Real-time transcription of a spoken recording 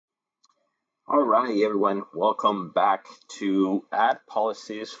All right, everyone, welcome back to Ad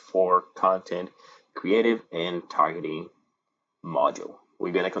Policies for Content Creative and Targeting module.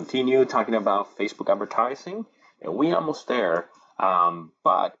 We're going to continue talking about Facebook advertising, and we're almost there.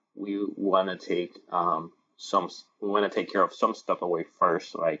 But we want to take care of some stuff away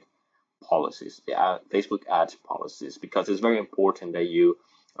first, like policies, Facebook ads policies, because it's very important that you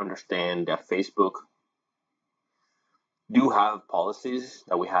understand that Facebook do have policies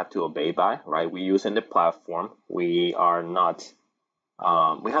that we have to obey by, right? We use in the platform. We are not,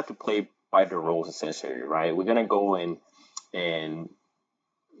 we have to play by the rules essentially, right? We're gonna go in and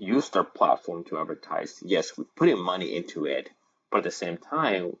use their platform to advertise. Yes, we put in money into it, but at the same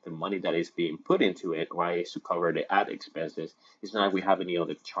time, the money that is being put into it, right, is to cover the ad expenses. It's not like we have any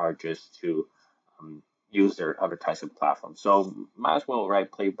other charges to use their advertising platform. So might as well,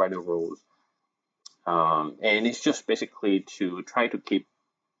 right, play by the rules. And it's just basically to try to keep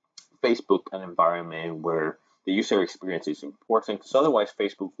Facebook an environment where the user experience is important, because otherwise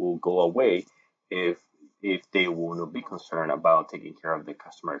Facebook will go away if they will not be concerned about taking care of the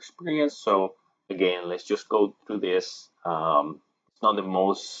customer experience. So again, let's just go through this. It's not the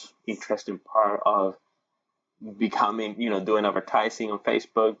most interesting part of becoming, doing advertising on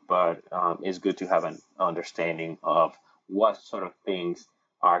Facebook, but it's good to have an understanding of what sort of things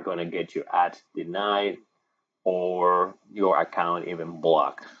are going to get your ads denied or your account even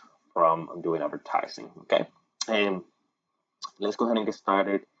blocked from doing advertising. Okay, and let's go ahead and get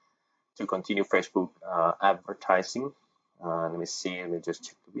started to continue Facebook advertising. Let me see, let me just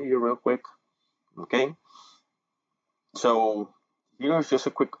check the video real quick. Okay, so here's just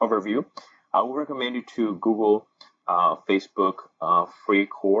a quick overview. I would recommend you to Google Facebook free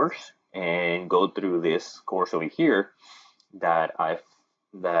course and go through this course over here that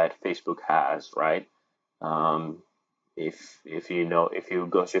Facebook has, right? If you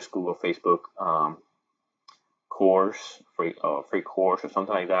go just Google Facebook course, free course or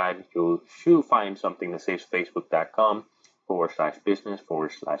something like that, you should find something that says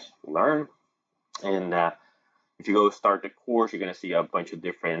facebook.com/business/learn. And if you go start the course, you're going to see a bunch of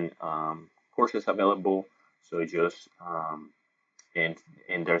different courses available. So just and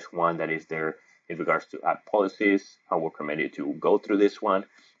there's one that is there in regards to ad policies. I would recommend you to go through this one.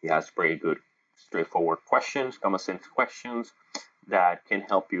 It has very good, straightforward questions, common sense questions that can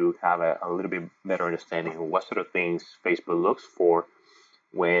help you have a little bit better understanding of what sort of things Facebook looks for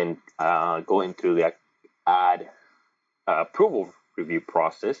when going through the ad approval review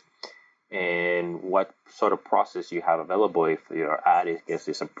process, and what sort of process you have available if your ad gets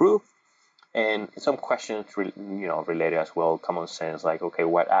disapproved, and some questions related as well, common sense, like, okay,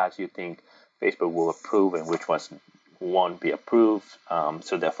 what ads you think Facebook will approve and which ones won't be approved.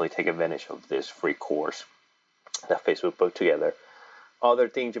 So definitely take advantage of this free course that Facebook put together. Other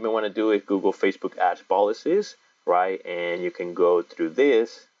things you may want to do is Google Facebook ads policies, right? And you can go through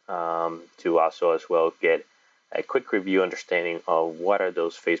this to also as well get a quick review understanding of what are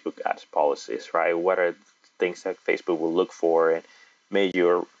those Facebook ads policies, right? What are things that Facebook will look for and may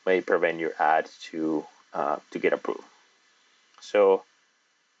prevent your ads to get approved. So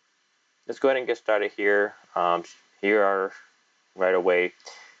let's go ahead and get started here. Here are right away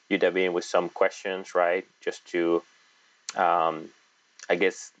you dive in with some questions, right? Just to I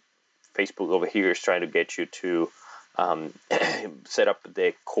guess Facebook over here is trying to get you to set up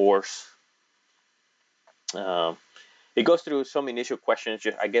the course. It goes through some initial questions,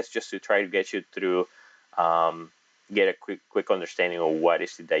 just to try to get you through, get a quick understanding of what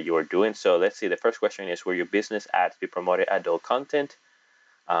is it that you're doing. So let's see, the first question is, will your business ads be promoted adult content?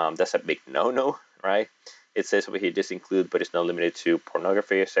 That's a big no-no, right? It says over here, this include, but it's not limited to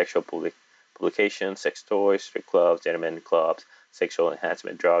pornography, sexual publications, sex toys, strip clubs, gentlemen clubs, sexual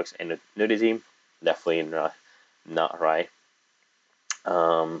enhancement drugs, and nudity. Definitely not right.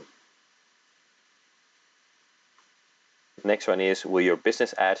 Next one is, will your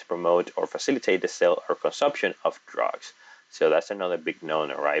business ads promote or facilitate the sale or consumption of drugs? So that's another big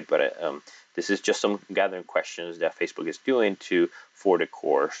no-no, right? But this is just some gathering questions that Facebook is doing for the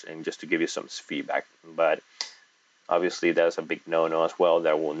course and just to give you some feedback. But obviously that's a big no-no as well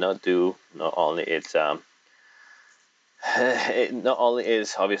that will not do. Not only it's it not only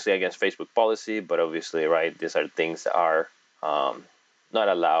is obviously against Facebook policy, but obviously, right, these are things that are not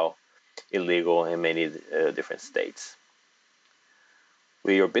allowed, illegal in many different states.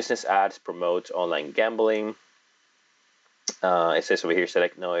 Will your business ads promote online gambling? It says over here,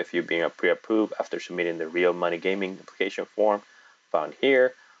 select no if you're being pre-approved after submitting the real money gaming application form found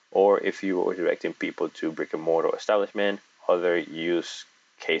here, or if you are directing people to brick and mortar establishment. Other use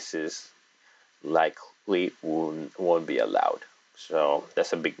cases likely won't be allowed. So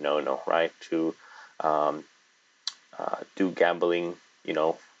that's a big no-no, right? To um, do gambling,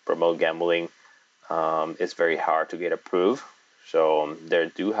 promote gambling, it's very hard to get approved. So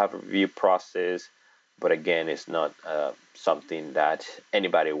they do have a review process, but again, it's not something that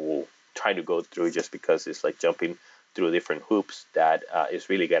anybody will try to go through just because it's like jumping through different hoops that is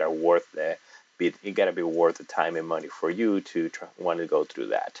really gotta worth it gotta be worth the time and money for you to want to go through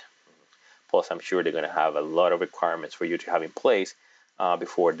that. Plus, I'm sure they're gonna have a lot of requirements for you to have in place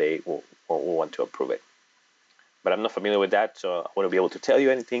before they will want to approve it. But I'm not familiar with that, so I wouldn't be able to tell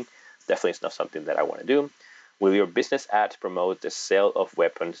you anything. Definitely, it's not something that I want to do. Will your business ads promote the sale of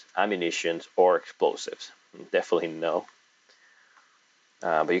weapons, ammunition, or explosives? Definitely no.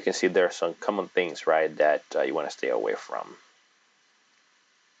 But you can see there are some common things, right, that you want to stay away from.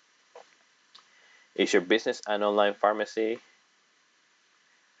 Is your business an online pharmacy?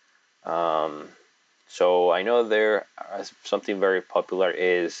 So I know there something very popular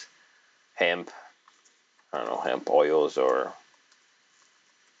is hemp. I don't know, hemp oils or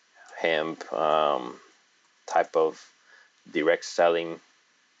hemp type of direct selling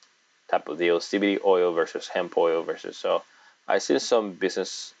type of deal, CBD oil versus hemp oil versus. So I see some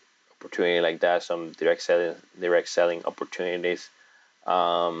business opportunity like that, some direct selling opportunities.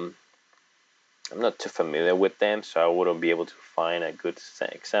 Um, I'm not too familiar with them, so I wouldn't be able to find a good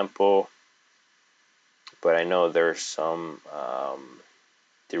example. But I know there's some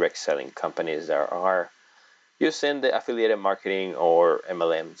direct selling companies that are using the affiliated marketing or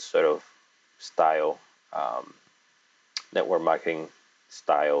MLM sort of style, um, network marketing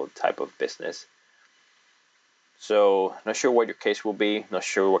style type of business. So not sure what your case will be, not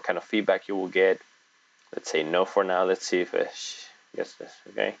sure what kind of feedback you will get. Let's say no for now. Let's see if it gets this.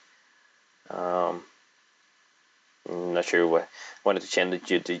 Okay. Um, not sure what. Wanted to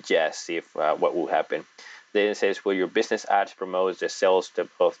change it to yes, see if what will happen. Then it says, will your business ads promote the sales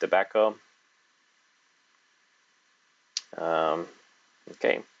of tobacco? Um,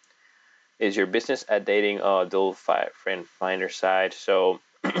 okay. Is your business ad dating adult friend finder side? So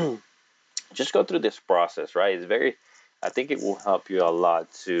just go through this process, right? I think it will help you a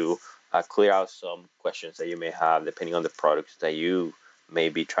lot to clear out some questions that you may have depending on the products that you may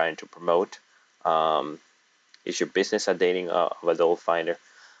be trying to promote. Um, is your business a dating of adult finder?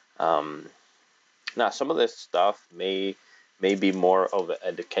 Um, Now, some of this stuff may be more of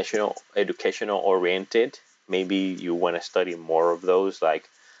educational oriented. Maybe you want to study more of those. Like,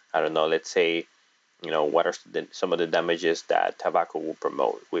 I don't know. Let's say, what are some of the damages that tobacco will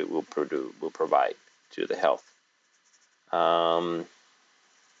promote, will provide to the health. Um,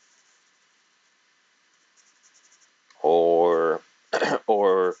 or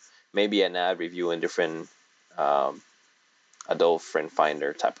or maybe an ad review in different um, adult friend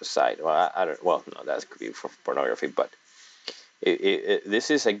finder type of site. Well, I don't. Well, no, that could be for pornography, but this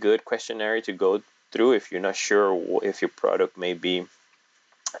is a good questionnaire to go through if you're not sure if your product may be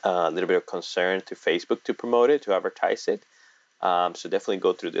a little bit of concern to Facebook to promote it, to advertise it. So definitely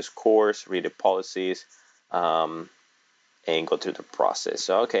go through this course, read the policies, um, and go through the process.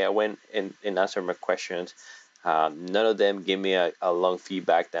 So, okay, I went and answered my questions. None of them give me a long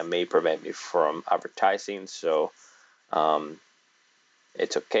feedback that may prevent me from advertising. So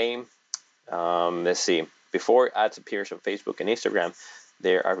it's okay. Let's see. Before ads appears on Facebook and Instagram,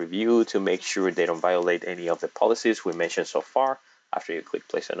 they are reviewed to make sure they don't violate any of the policies we mentioned so far. After you click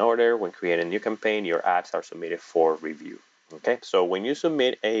place an order, when creating a new campaign, your ads are submitted for review. Okay, so when you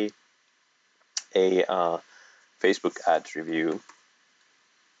submit a Facebook ads review,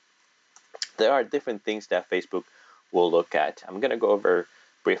 there are different things that Facebook will look at. I'm gonna go over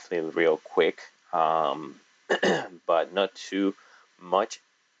briefly, real quick, but not too much,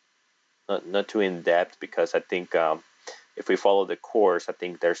 not too in depth, because I think if we follow the course, I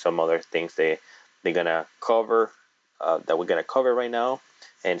think there's some other things they're gonna cover that we're gonna cover right now,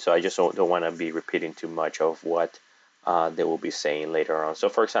 and so I just don't want to be repeating too much of what they will be saying later on. So,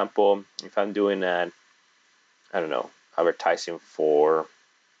 for example, if I'm doing an, I don't know, advertising for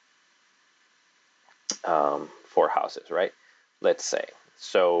houses, right? Let's say.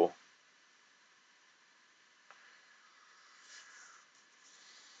 So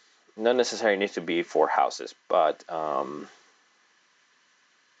not necessarily needs to be for houses, but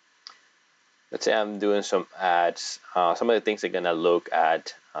let's say I'm doing some ads. Some of the things they're gonna look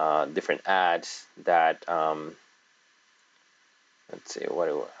at different ads that let's see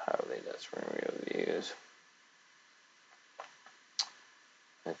how they does for reviews.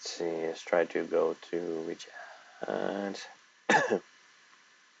 Let's see. Let's try to go to which ads.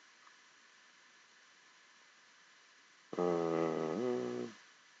 mm,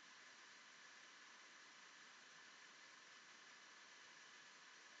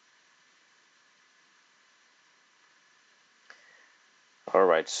 All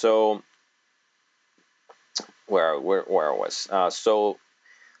right, so where I was. So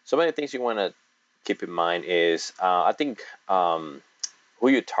many things you want to keep in mind is I think who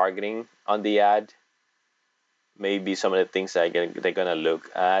you're targeting on the ad, maybe some of the things that they're gonna look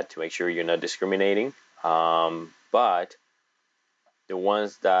at to make sure you're not discriminating. But the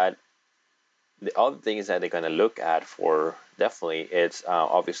ones that the other things that they're gonna look at for definitely it's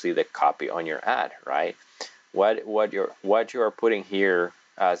obviously the copy on your ad, right? What you're putting here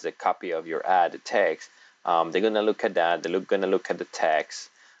as a copy of your ad, the text. They're gonna look at that. They're gonna look at the text,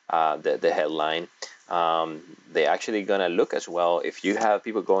 the headline. They're actually gonna look as well if you have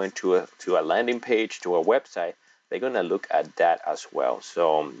people going to a landing page, to a website. They're gonna look at that as well.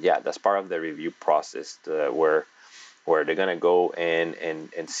 So yeah, that's part of the review process where they're gonna go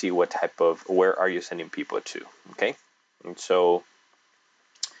and see what type of where are you sending people to. Okay, and so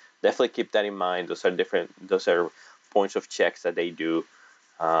definitely keep that in mind. Those are points of checks that they do.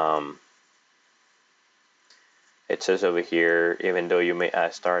 Um, it says over here, even though you may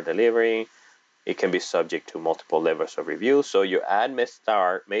start delivering, it can be subject to multiple levels of review. So your ad may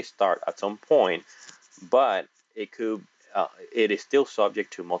start at some point, but it is still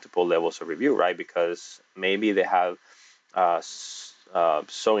subject to multiple levels of review, right? Because maybe they have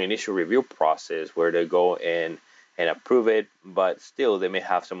some initial review process where they go in and approve it, but still they may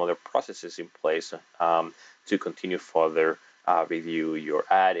have some other processes in place to continue further review your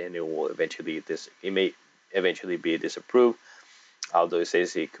ad, and it may eventually be disapproved. Although it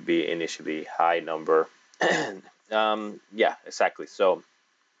says it could be initially high number. Yeah, exactly. So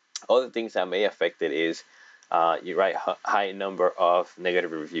other things that may affect it is you write high number of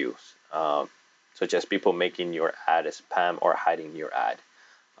negative reviews, such as people making your ad a spam or hiding your ad.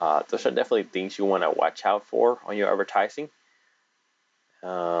 Those are definitely things you want to watch out for on your advertising.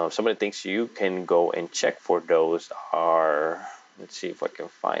 Some of the things you can go and check for those are, let's see if I can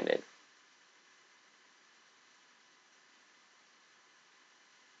find it.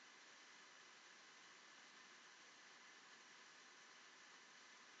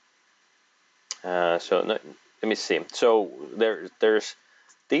 Let me see. So there's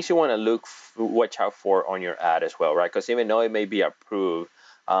things you want to watch out for on your ad as well, right? Because even though it may be approved,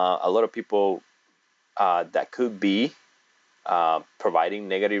 a lot of people that could be providing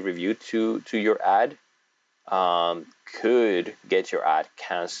negative review to your ad could get your ad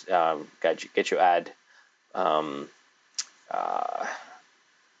get your ad um, uh,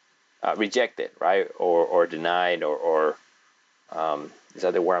 rejected, right, or denied, or is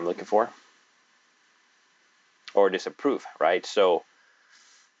that the word I'm looking for, or disapproved, right? So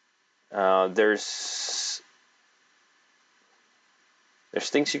there's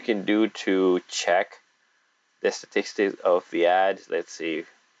things you can do to check the statistics of the ads. Let's see.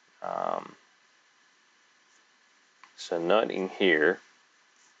 Um, so not in here.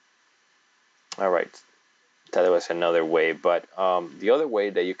 All right, that was another way. But the other way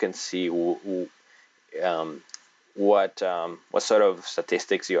that you can see um, what sort of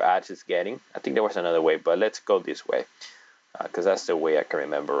statistics your ads is getting. I think there was another way, but let's go this way because that's the way I can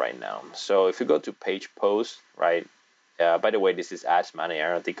remember right now. So if you go to page post, right? By the way, this is Ads Manager.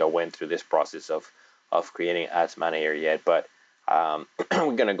 I don't think I went through this process of creating Ads Manager yet, but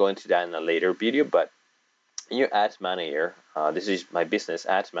we're gonna go into that in a later video. But in your Ads Manager, this is my business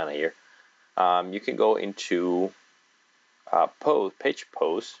Ads Manager. You can go into page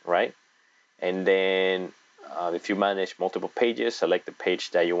post, right? And then if you manage multiple pages, select the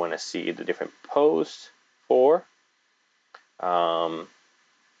page that you want to see the different posts for. Um,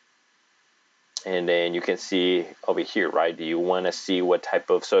 and then you can see over here, right? Do you want to see what type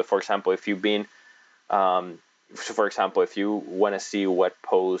of, so for example, if you've been, for example, if you want to see what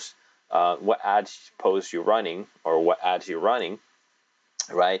posts, what ads posts you're running or what ads you're running,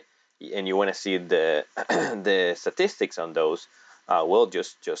 right? And you want to see the the statistics on those, well,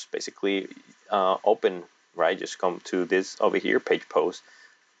 just basically open, right? Just come to this over here, page post,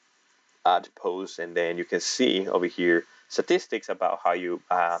 ad post, and then you can see over here statistics about how your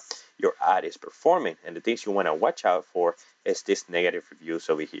ad is performing, and the things you want to watch out for is this negative reviews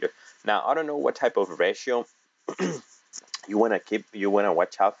over here. Now I don't know what type of ratio you want to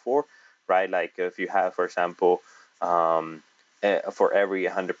watch out for, right? Like if you have, for example, for every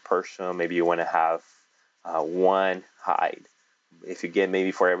 100 person, maybe you want to have one hide. If you get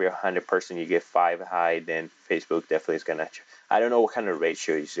maybe for every 100 person you get 5 hide, then Facebook definitely is gonna. I don't know what kind of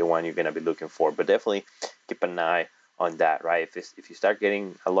ratio is the one you're gonna be looking for, but definitely keep an eye on that, right? If you start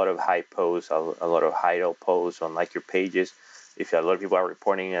getting a lot of high posts, a lot of idle posts on like your pages, if a lot of people are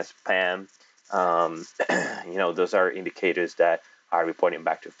reporting as spam, those are indicators that are reporting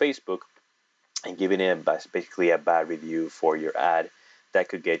back to Facebook and giving it basically a bad review for your ad. that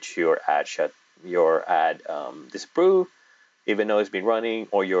could get your ad disapproved, even though it's been running,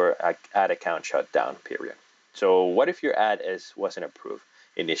 or your ad account shut down, period. So what if your ad wasn't approved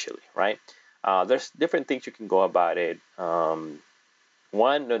initially, right? There's different things you can go about it. The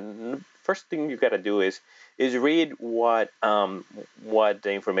first thing you got to do is read what the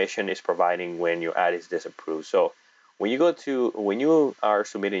information is providing when your ad is disapproved. So when you are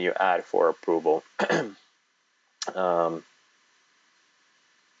submitting your ad for approval,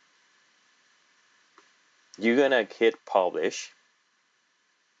 you're gonna hit publish,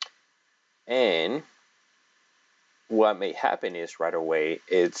 and what may happen is right away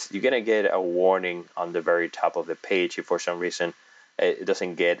you're gonna get a warning on the very top of the page if for some reason it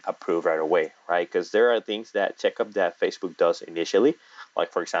doesn't get approved right away, right? Because there are things that checkup that Facebook does initially,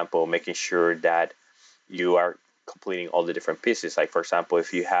 like for example making sure that you are completing all the different pieces. Like for example,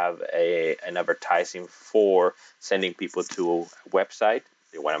 if you have an advertising for sending people to a website,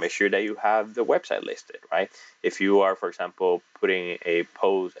 they want to make sure that you have the website listed, right? If you are, for example, putting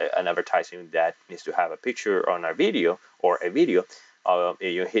an advertising that needs to have a picture on a video,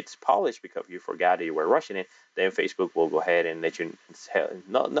 you hit publish because you forgot that you were rushing it, then Facebook will go ahead and let you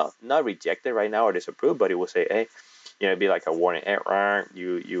not reject it right now or disapprove, but it will say, hey, it'd be like a warning error.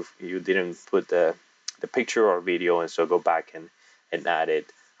 You didn't put the picture or video, and so go back and add it.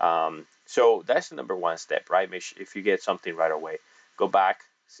 So that's the number one step, right? If you get something right away, go back,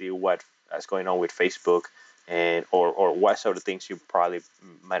 see what's going on with Facebook, and or what sort of things you probably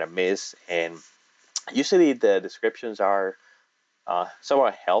might have missed. And usually the descriptions are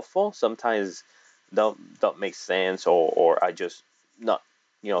somewhat helpful. Sometimes don't make sense, or I just not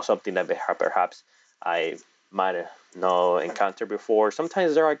something that perhaps I might have encountered before.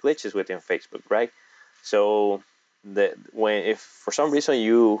 Sometimes there are glitches within Facebook, right? So if for some reason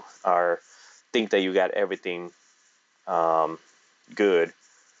you think that you got everything good,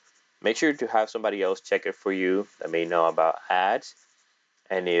 make sure to have somebody else check it for you that may know about ads.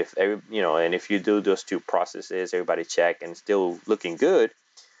 And if you do those two processes, everybody check and still looking good,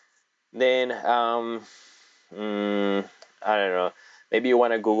 then I don't know, maybe you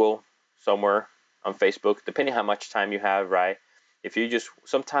want to Google somewhere on Facebook, depending how much time you have, right? If you just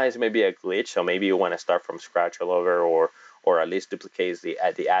sometimes maybe a glitch, so maybe you want to start from scratch all over, or at least duplicate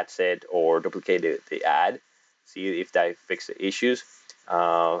the ad set, or duplicate the ad, see if that fixes the issues.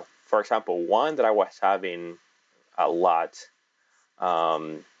 For example, one that I was having a lot,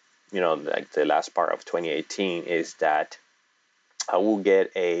 like the last part of 2018, is that I will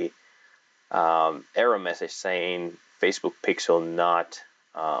get a error message saying Facebook Pixel not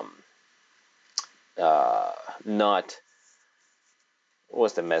what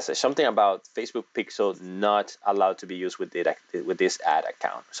was the message? Something about Facebook Pixel not allowed to be used with this ad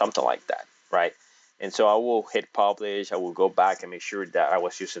account, something like that, right? And so I will hit publish. I will go back and make sure that I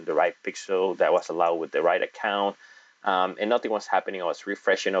was using the right pixel that was allowed with the right account, and nothing was happening. I was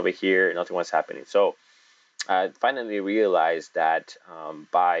refreshing over here, nothing was happening. So I finally realized that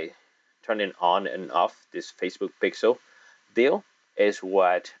by turning on and off this Facebook Pixel deal is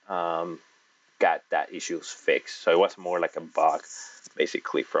what got that issues fixed. So it was more like a bug,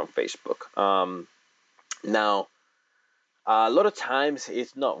 basically, from Facebook. Now, a lot of times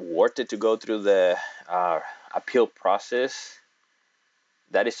it's not worth it to go through the appeal process.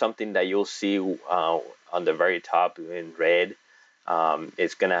 That is something that you'll see on the very top in red.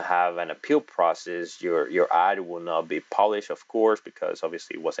 It's gonna have an appeal process. Your ad will not be polished, of course, because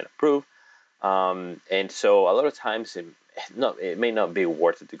obviously it wasn't approved. And so a lot of times it may not be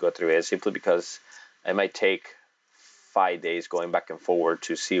worth it to go through it, simply because it might take 5 days going back and forward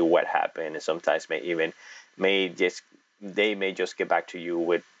to see what happened, and sometimes they may just get back to you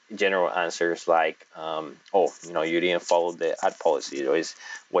with general answers like, oh, you didn't follow the ad policy, or is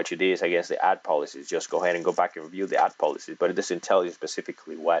what you did is against the ad policies. Just go ahead and go back and review the ad policies, but it doesn't tell you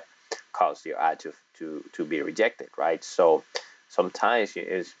specifically what caused your ad to be rejected, right? So sometimes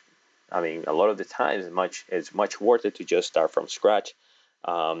a lot of the times it's much worth it to just start from scratch.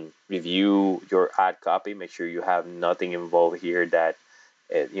 Review your ad copy, make sure you have nothing involved here that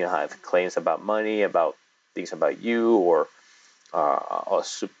have claims about money, about things about you, or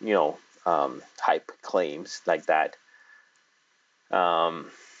hype claims like that. So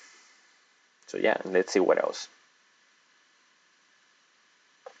yeah, let's see what else.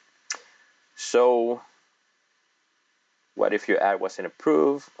 So what if your ad wasn't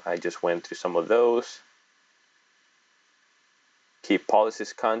approved? I just went through some of those. Keep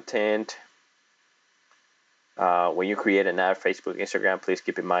policies content. When you create an ad, Facebook, Instagram, please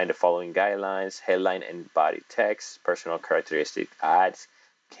keep in mind the following guidelines: headline and body text. Personal characteristic ads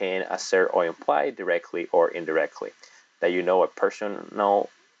can assert or imply directly or indirectly. that you know a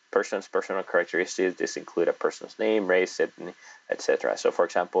person's personal characteristics. This include a person's name, race, ethnicity, etc. So, for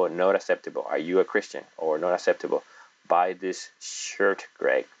example, not acceptable. Are you a Christian? Or not acceptable. Buy this shirt,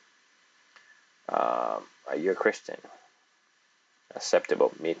 Greg. Are you a Christian?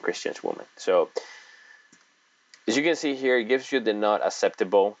 Acceptable. Meet Christians woman. So, as you can see here, it gives you the not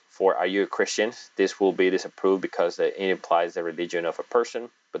acceptable for are you a Christian? This will be disapproved because it implies the religion of a person.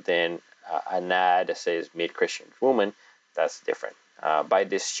 But then an ad that says meet Christian woman, that's different. By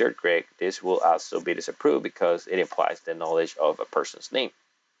this shirt, Greg, this will also be disapproved because it implies the knowledge of a person's name.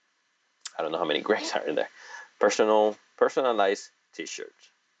 I don't know how many Gregs are in there. Personalized t-shirts.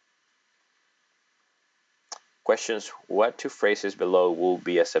 Questions: what two phrases below will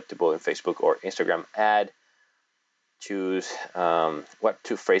be acceptable in Facebook or Instagram ad? Choose what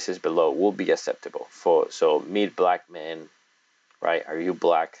two phrases below will be acceptable for. So meet black man, right? Are you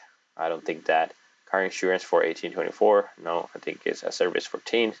black? I don't think that. Car insurance for 1824. No, I think it's a service for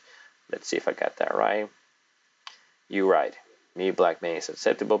teens. Let's see if I got that right. You're right. Meet black man is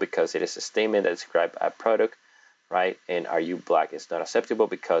acceptable because it is a statement that describes a product, right? And are you black is not acceptable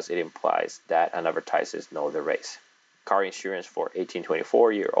because it implies that an advertisers know the race. Car insurance for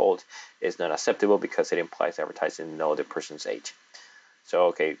 18-24-year-old is not acceptable because it implies advertising know the person's age. So,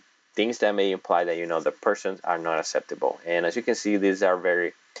 okay, things that may imply that you know the persons are not acceptable. And as you can see, these are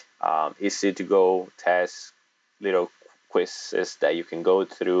very easy to go tests, little quizzes that you can go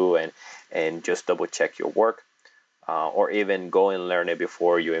through and just double check your work, or even go and learn it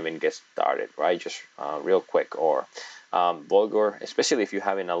before you even get started, right? Just real quick. Or vulgar, especially if you're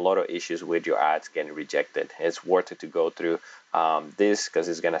having a lot of issues with your ads getting rejected. It's worth it to go through this because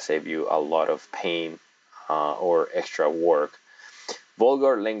it's going to save you a lot of pain or extra work.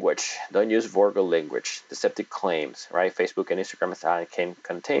 Vulgar language. Don't use vulgar language. Deceptive claims, right? Facebook and Instagram can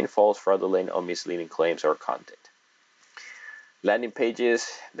contain false, fraudulent, or misleading claims or content. Landing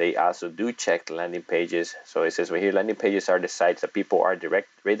pages, they also do check the landing pages. So it says right here, landing pages are the sites that people are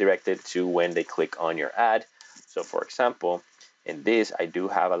redirected to when they click on your ad. So for example, in this, I do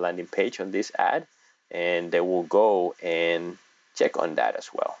have a landing page on this ad, and they will go and check on that as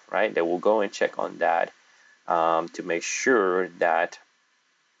well, right? They will go and check on that to make sure that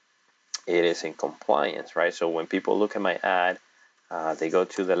it is in compliance, right? So when people look at my ad, they go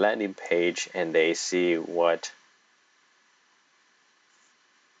to the landing page and they see what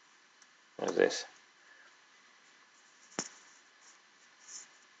is this?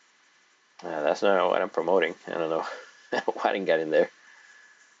 That's not what I'm promoting. I don't know why I didn't get in there.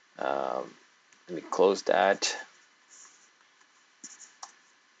 Let me close that.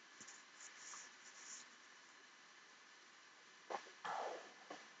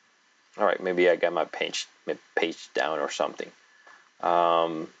 All right, maybe I got my page down or something.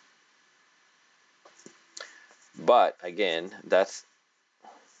 But again, that's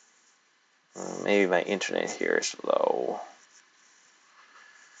maybe my internet here is low.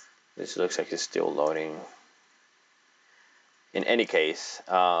 This looks like it's still loading. In any case,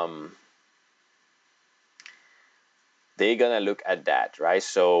 they're gonna look at that, right?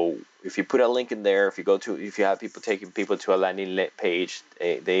 So if you put a link in there, if you have people taking people to a landing page,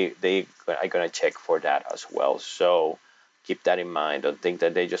 they are gonna check for that as well. So keep that in mind. Don't think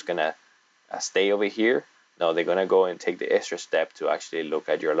that they're just gonna stay over here. No, they're gonna go and take the extra step to actually look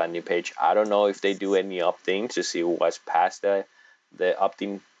at your landing page. I don't know if they do any opt-in to see what's past the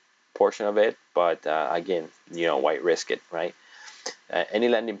opt-in portion of it, but again, why risk it, right? Any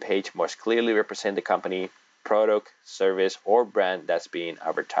landing page must clearly represent the company, product, service, or brand that's being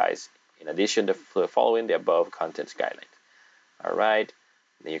advertised. In addition to following the above contents guidelines. All right,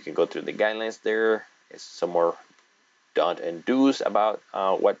 then you can go through the guidelines there. It's some more don't and do's about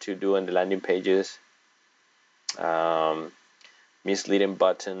what to do on the landing pages. Misleading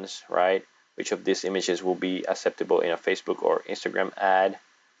buttons, right? Which of these images will be acceptable in a Facebook or Instagram ad?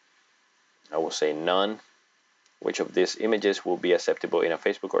 I will say none. Which of these images will be acceptable in a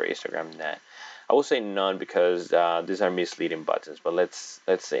Facebook or Instagram ad? I will say none because these are misleading buttons. But let's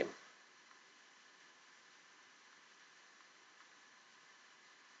see.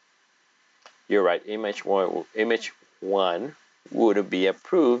 You're right. Image one would be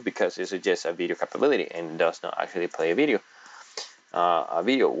approved because it suggests a video capability and does not actually play a video.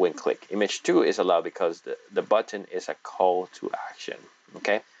 When click. Image 2 is allowed because the button is a call to action.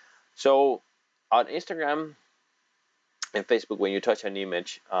 Okay, so on Instagram and Facebook, when you touch an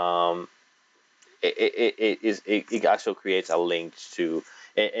image, it also creates a link to,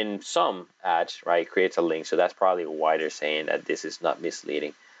 in some ads, right, creates a link. So that's probably why they're saying that this is not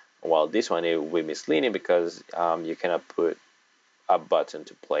misleading. While this one, it will be misleading because you cannot put a button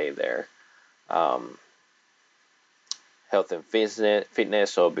to play there. health and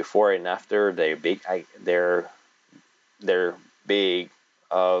fitness. So before and after, they're big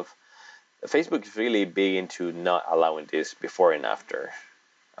of Facebook is really big into not allowing this before and after.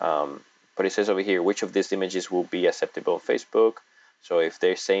 But it says over here which of these images will be acceptable on Facebook. So if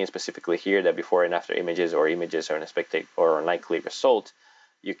they're saying specifically here that before and after images or images are unexpected or unlikely result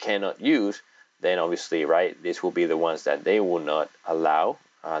you cannot use, then obviously, right, this will be the ones that they will not allow.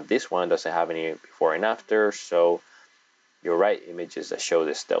 This one doesn't have any before and after, so you're right, images that show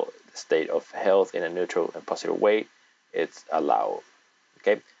the state of health in a neutral and positive way, it's allowed.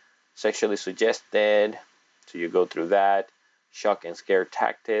 Okay, sexually suggested, so you go through that. Shock and scare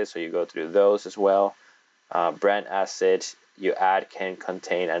tactics, so you go through those as well. Brand assets, your ad can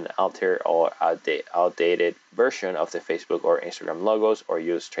contain an altered or outdated version of the Facebook or Instagram logos, or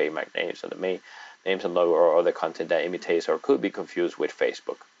use trademark names of the main names and logo or other content that imitates or could be confused with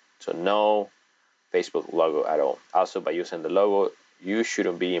Facebook. So no Facebook logo at all. Also, by using the logo, you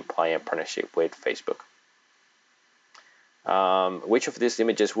shouldn't be implying a partnership with Facebook. Which of these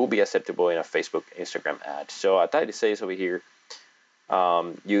images will be acceptable in a Facebook Instagram ad? So I thought it says over here,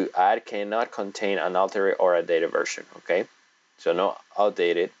 your ad cannot contain an altered or outdated version. Okay, so no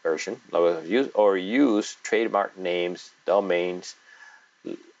outdated version, logos use, or use trademark names, domains,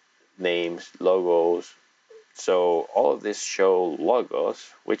 names, logos. So all of this show logos.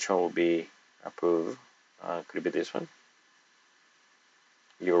 Which one will be approved? Could it be this one?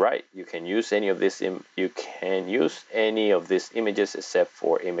 You're right. You can use any of this. You can use any of these images except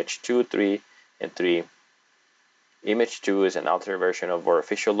for image 2, 3, and 3. Image 2 is an altered version of our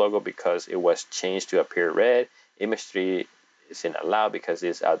official logo because it was changed to appear red. Image 3 isn't allowed because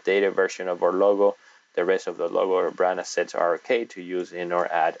it's outdated version of our logo. The rest of the logo or brand assets are okay to use in our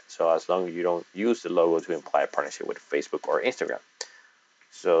ad, so as long as you don't use the logo to imply a partnership with Facebook or Instagram.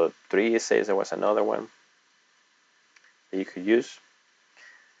 So 3 says there was another one that you could use.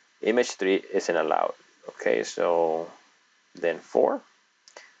 Image 3 isn't allowed. Okay, so then 4,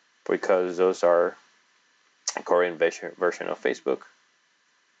 because those are current version of Facebook.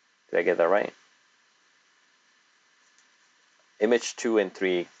 Did I get that right? Image 2 and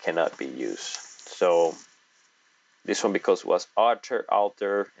 3 cannot be used. So this one because it was altered,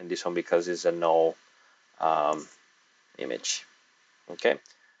 and this one because it's a null image. Okay.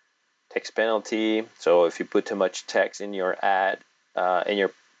 Text penalty. So if you put too much text in your ad,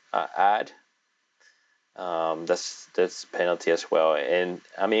 that's penalty as well. And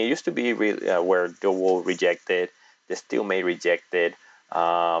I mean, it used to be really where they will reject it. They still may reject it,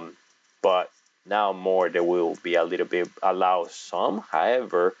 but now more there will be a little bit allow some.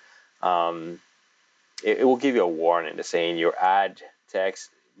 However, it will give you a warning, the saying your ad text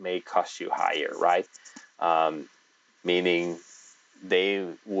may cost you higher, right? Meaning they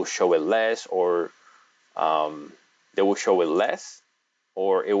will show it less, or they will show it less,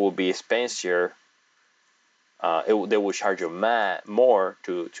 or it will be expensive. They will charge you more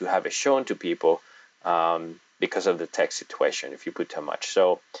to have it shown to people because of the text situation if you put too much.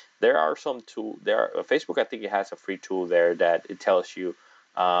 So there are some tools. Facebook, I think it has a free tool there that it tells you,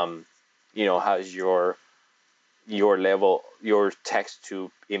 how's your level, your text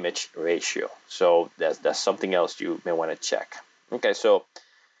to image ratio. So that's something else you may want to check. Okay, so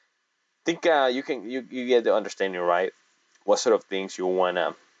I think you get the understanding, right? What sort of things you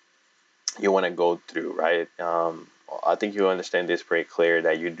wanna go through, right? I think you understand this pretty clear,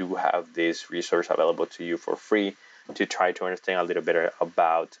 that you do have this resource available to you for free to try to understand a little bit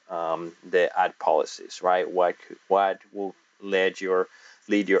about the ad policies, right? What will lead your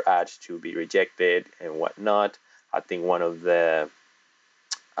ads to be rejected and whatnot. I think one of the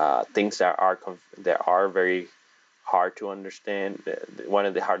things that are very hard to understand, one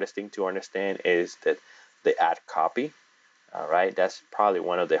of the hardest things to understand is that the ad copy. All right, that's probably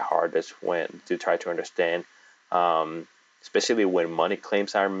one of the hardest when to try to understand, especially when money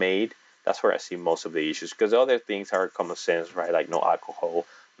claims are made. That's where I see most of the issues, because other things are common sense, right? Like no alcohol,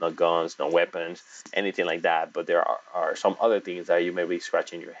 no guns, no weapons, anything like that. But there are some other things that you may be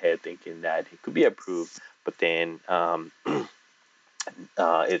scratching your head thinking that it could be approved, but then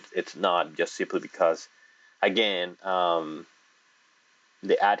it's not, just simply because, again,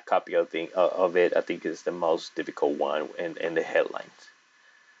 the ad copy of it, I think, is the most difficult one in the headlines.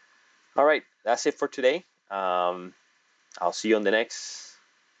 All right, that's it for today. I'll see you on the next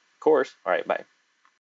course. All right, bye.